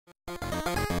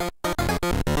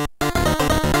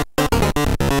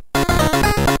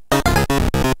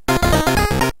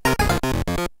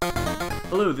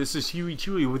this is Huey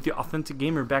Chewwy with the Authentic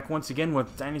Gamer, back once again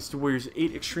with Dynasty Warriors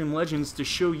 8 Extreme Legends to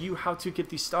show you how to get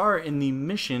the star in the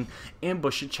mission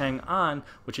Ambush at Chengan,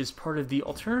 which is part of the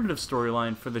alternative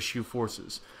storyline for the Shu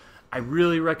forces. I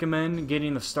really recommend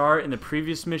getting the star in the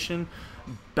previous mission,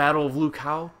 Battle of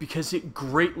Luqiao, because it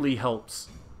greatly helps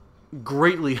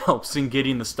in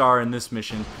getting the star in this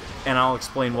mission, and I'll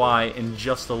explain why in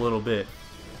just a little bit.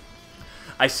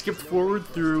 I skipped forward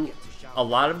through a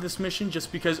lot of this mission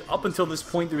just because up until this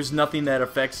point there's nothing that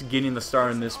affects getting the star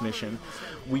in this mission.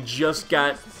 We just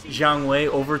got Xiahou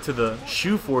Mao over to the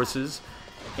Shu forces,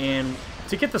 and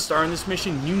to get the star in this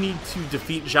mission you need to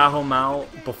defeat Xiahou Mao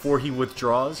before he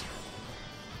withdraws.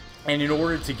 And in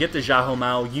order to get the Xiahou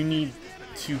Mao you need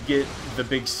to get the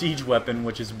big siege weapon,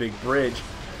 which is a big bridge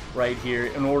right here,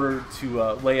 in order to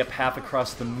lay a path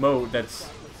across the moat that's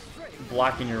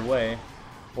blocking your way.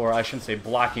 Or I shouldn't say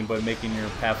blocking, but making your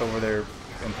path over there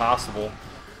impossible.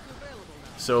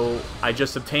 So I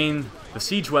just obtained the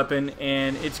siege weapon,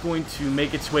 and it's going to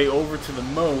make its way over to the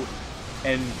moat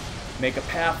and make a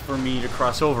path for me to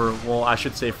cross over. Well, I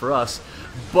should say for us.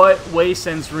 But Wei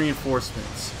sends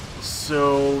reinforcements.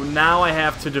 So now I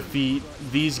have to defeat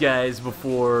these guys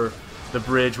before the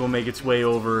bridge will make its way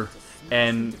over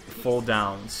and fall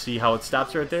down. See how it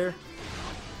stops right there?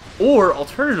 Or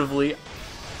alternatively,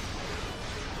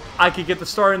 I could get the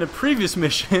star in the previous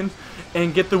mission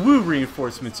and get the Wu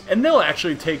reinforcements, and they'll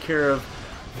actually take care of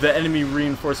the enemy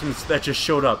reinforcements that just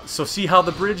showed up. So see how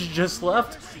the bridge just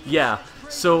left? Yeah,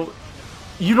 so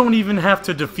you don't even have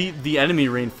to defeat the enemy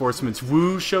reinforcements.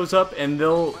 Wu shows up and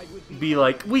they'll be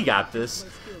like, we got this.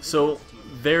 So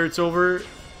there it's over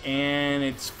and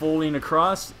it's folding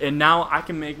across, and now I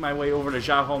can make my way over to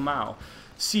Xiahou Mao.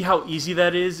 See how easy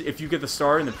that is if you get the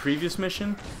star in the previous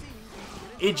mission?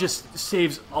 It just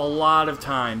saves a lot of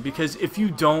time, because if you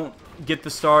don't get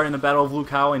the star in the Battle of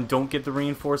Luqiao and don't get the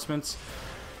reinforcements,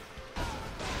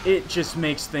 it just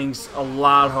makes things a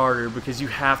lot harder, because you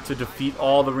have to defeat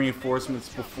all the reinforcements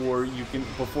before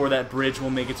that bridge will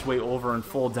make its way over and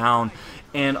fall down.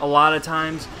 And a lot of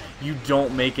times you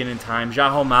don't make it in time.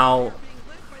 Xiahou Mao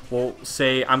will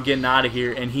say, I'm getting out of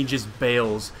here, and he just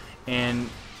bails, and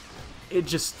it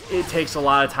takes a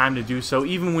lot of time to do so.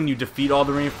 Even when you defeat all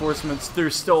the reinforcements,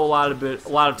 there's still a lot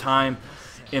of time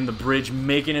in the bridge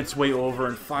making its way over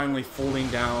and finally folding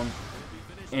down,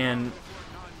 and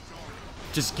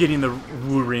just getting the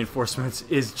Wu reinforcements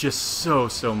is just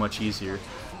so much easier.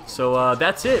 So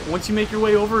that's it. Once you make your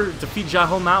way over, defeat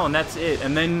Xiahou Mao, and that's it.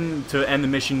 And then to end the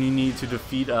mission you need to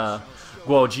defeat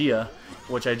Guojia,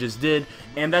 which I just did,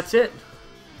 and that's it.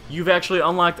 You've actually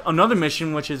unlocked another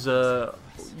mission, which is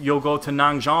you'll go to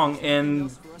Nanzhong, and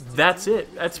that's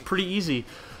it. That's pretty easy.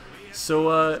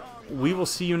 So we will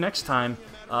see you next time.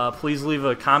 Please leave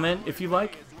a comment if you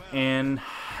like, and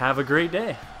have a great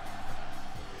day.